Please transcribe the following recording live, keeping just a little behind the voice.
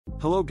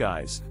Hello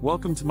guys,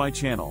 welcome to my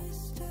channel,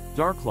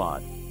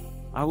 Darklord.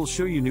 I will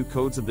show you new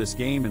codes of this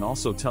game and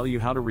also tell you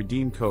how to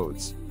redeem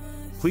codes.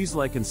 Please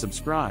like and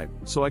subscribe,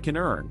 so I can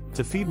earn,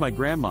 to feed my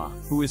grandma,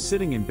 who is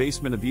sitting in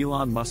basement of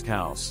Elon Musk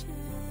house.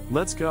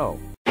 Let's go.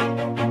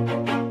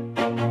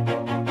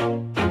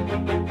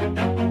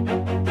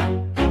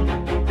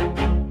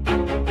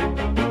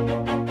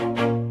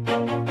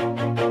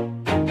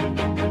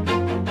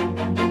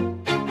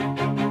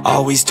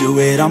 Always do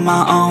it on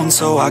my own,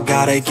 so I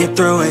gotta get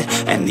through it.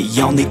 And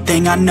the only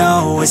thing I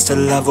know is to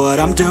love what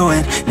I'm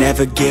doing.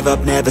 Never give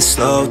up, never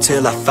slow,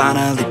 till I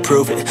finally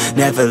prove it.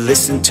 Never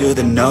listen to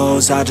the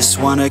no's, I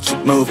just wanna keep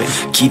moving.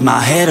 Keep my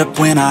head up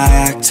when I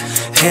act,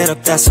 head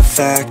up, that's a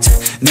fact.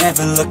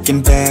 Never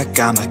looking back,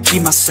 I'ma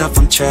keep myself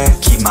on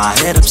track. Keep my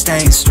head up,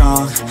 staying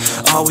strong,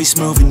 always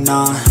moving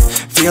on.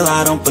 Feel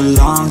I don't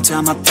belong,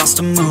 tell my thoughts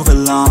to move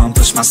along.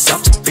 Push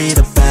myself to be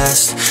the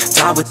best,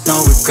 die with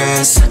no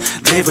regrets.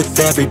 Live with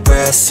every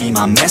breath, see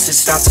my message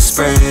start to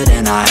spread.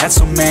 And I had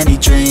so many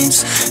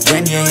dreams,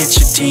 then you hit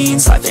your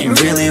teens. Life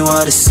ain't really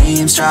what it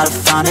seems, try to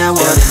find out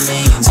what it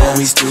means.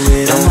 Always do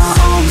it on my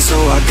own, so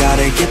I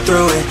gotta get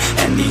through it.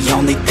 And the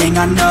only thing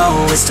I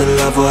know is to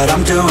love what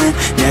I'm doing.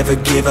 Never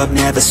give up,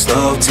 never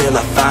slow, till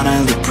I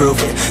finally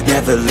prove it.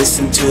 Never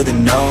listen to the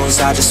no's,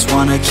 I just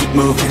wanna keep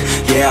moving.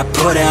 Yeah, I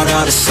put out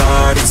all this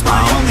art, it's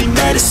my only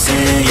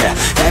medicine. Yeah,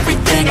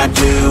 everything I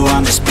do,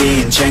 I'm just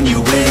being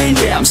genuine.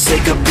 Yeah, I'm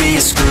sick of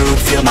being screwed,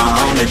 feel my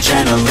own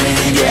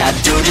adrenaline. Yeah,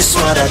 I do just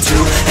what I do,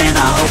 and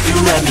I hope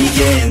you let me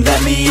in,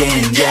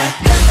 yeah.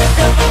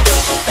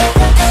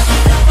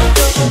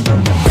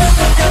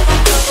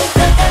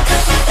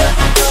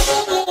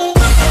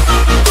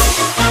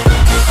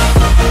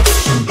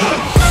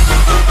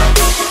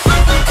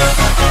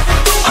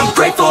 I'm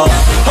grateful,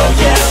 oh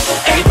yeah,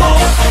 able,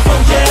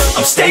 oh yeah,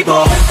 I'm stable,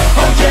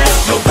 oh yeah,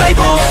 no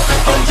label,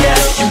 oh yeah,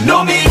 you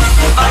know me,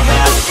 I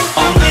have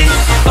only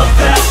a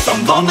path,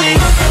 I'm lonely,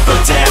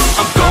 but damn,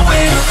 I'm going to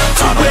win.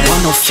 I don't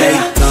want no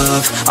fake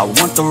love, I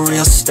want the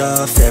real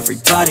stuff.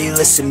 Everybody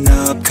listen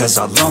up, cause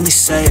I'll only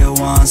say it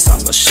once. I'm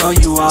gonna show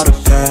you all the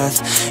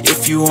path,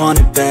 if you want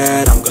it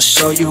bad. I'm gonna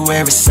show you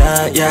where it's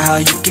at, yeah, how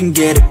you can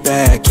get it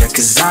back. Yeah,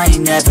 cause I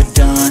ain't never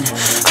done,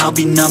 I'll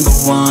be number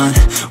one.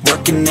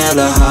 Working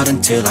hella hard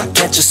until I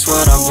get just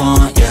what I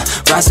want, yeah.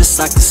 Rises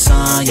like the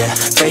sun, yeah,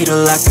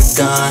 fatal like a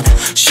gun.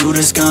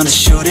 Shooters gonna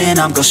shoot and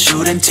I'm gonna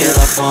shoot until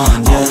I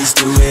won, yeah. Always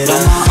do it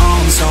on my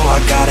own, so I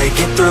gotta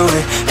get through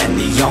it. And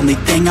the only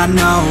thing I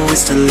know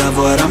is to love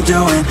what I'm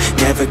doing.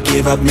 Never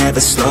give up, never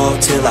slow,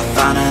 till I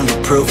finally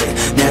prove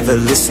it. Never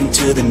listen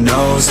to the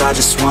no's, I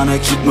just wanna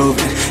keep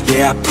moving.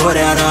 Yeah, I put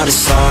out all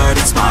this art,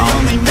 it's my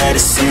only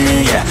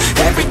medicine. Yeah,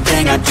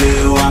 everything I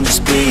do, I'm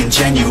just being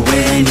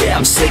genuine. Yeah,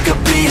 I'm sick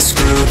of being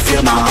screwed,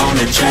 feel my own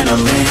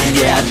adrenaline.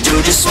 Yeah, I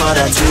do just what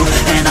I do,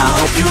 and I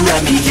hope you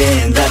let me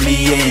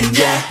in,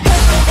 yeah.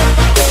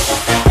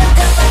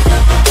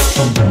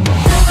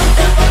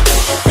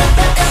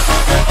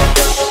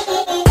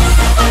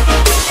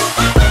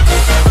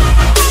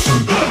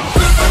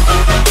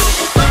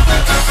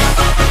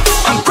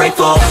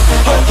 Grateful,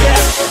 oh yeah,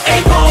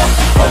 able,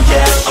 oh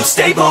yeah, I'm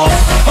stable,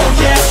 oh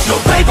yeah, no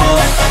label,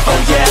 oh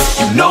yeah,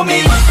 you know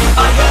me,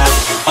 I have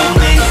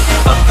only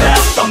a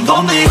path, I'm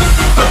lonely,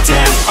 but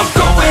damn, I'm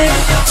going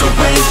to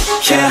win,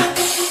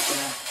 yeah.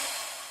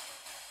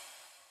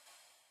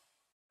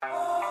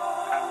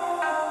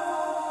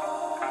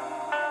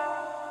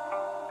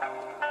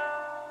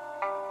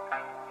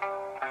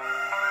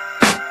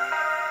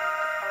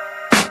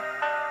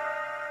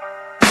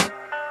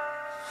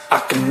 I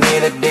can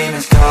hear the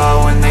demons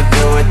call when they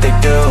do what they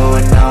do.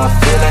 And now I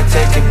feel like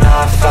taking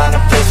off, find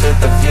a place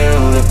with a view.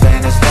 The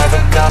pain is never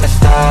gonna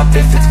stop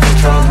if it's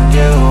controlling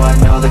you. I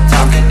know that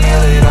time can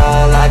heal it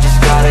all, I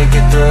just gotta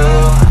get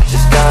through. I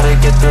just gotta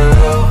get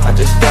through, I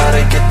just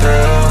gotta get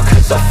through.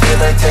 Cause I feel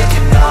like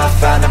taking off,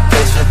 find a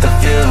place with a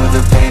view.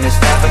 The pain is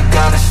never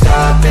gonna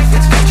stop if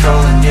it's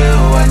controlling you.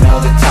 I know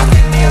that time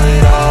can heal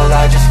it all,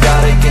 I just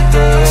gotta get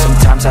through.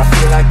 Sometimes I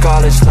feel like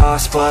all is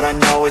lost, but I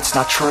know it's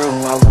not true.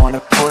 I wanna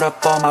put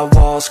up all my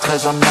walls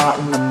cause I'm not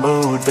in the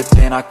mood, but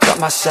then I cut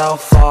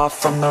myself off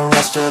from the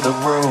rest of the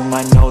room.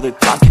 I know that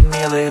time can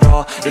heal it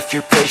all if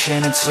you're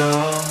patient and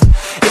soon.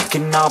 It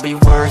can all be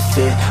worth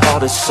it, all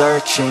the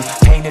searching.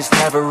 Pain is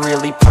never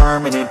really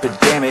permanent, but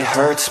damn it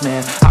hurts,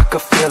 man. I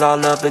could feel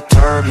all of the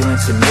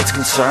turbulence and it's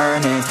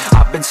concerning.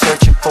 I've been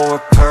searching for a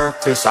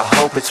purpose, I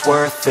hope it's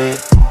worth it.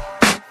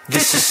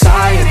 This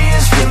society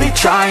is really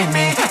trying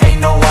me. Ain't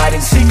no hide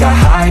and seek, I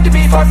hide to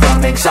be far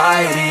from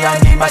anxiety.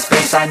 I need my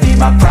space, I need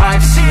my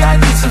privacy.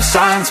 I need some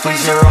silence,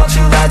 please, you're all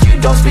too loud.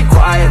 You don't speak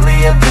quietly,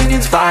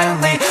 opinions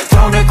violently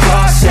thrown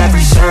across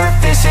every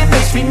surface. It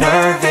makes me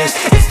nervous,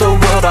 it's the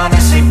world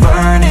honestly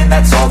burning.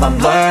 That's all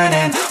I'm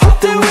learning, hope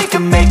that we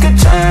can make a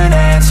turn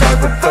and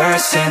start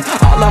reversing.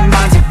 All our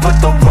minds, we put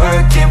the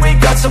work in, we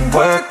got some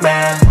work,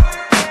 man.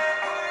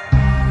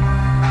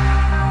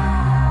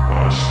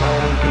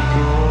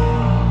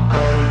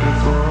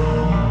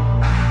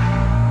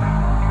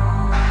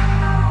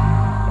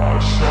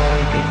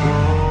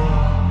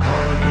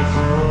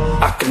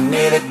 I can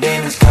hear the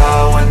demons call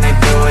control when they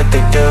do what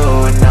they do.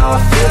 And now I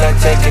feel like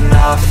taking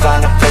off,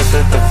 find a place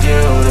with a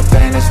view. The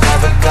pain is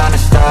never gonna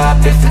stop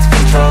if it's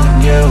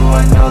controlling you.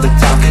 I know that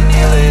time can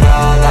heal it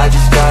all, I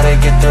just gotta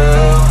get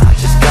through. I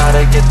just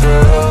gotta get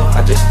through,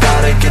 I just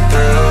gotta get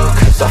through.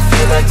 Cause I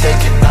feel like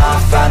taking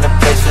off, find a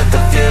place with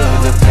a view.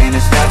 The pain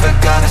is never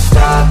gonna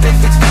stop if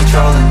it's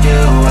controlling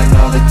you. I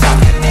know that time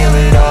can heal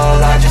it all,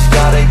 I just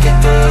gotta get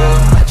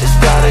through. I just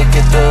gotta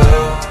get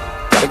through.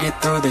 Gotta get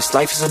through this,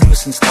 life is a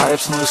nuisance, tie up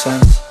some loose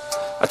ends.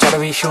 I try to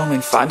be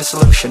human, find a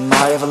solution,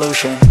 my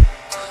evolution.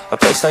 A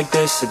place like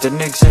this, it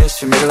didn't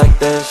exist, we made it like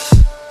this.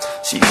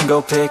 So you can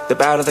go pick the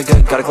bad or the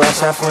good, got a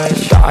glass half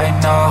wish. I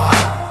know,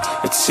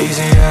 it's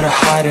easier to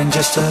hide than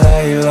just to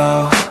lay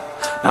low.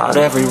 Not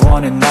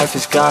everyone in life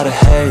has got a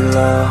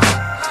halo.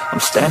 I'm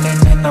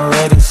standing in the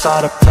red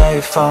inside a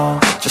payphone.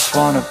 Just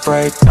wanna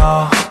break,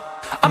 no,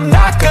 I'm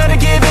not gonna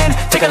give in.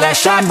 Take a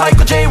last shot,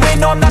 Michael J. Win.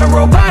 No, I'm not a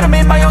robot, I'm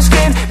in my own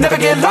skin. Never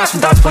get lost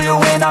when thoughts pull you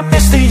in. I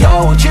miss the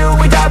old you,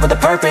 we died with a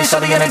purpose.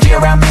 All the energy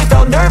around me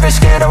felt nervous,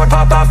 scared I would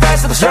pop out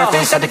fast to the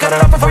surface. Had to cut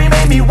it off before you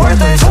made me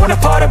worthless. Torn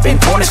apart, I've been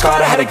torn and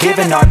scarred. I had a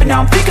given art, but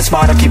now I'm thinking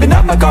smart. I'm keeping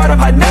up my guard, I'm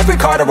hiding every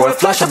card. A royal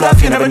flush of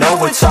left, you never know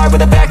what's hard.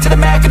 With a back to the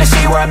mat, gonna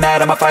see where I'm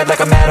at. I'ma fight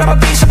like I'm mad, I'ma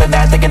be something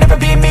that they can never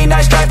be me.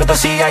 Nice try, but they'll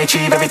see I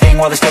achieve everything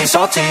while they stay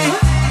salty.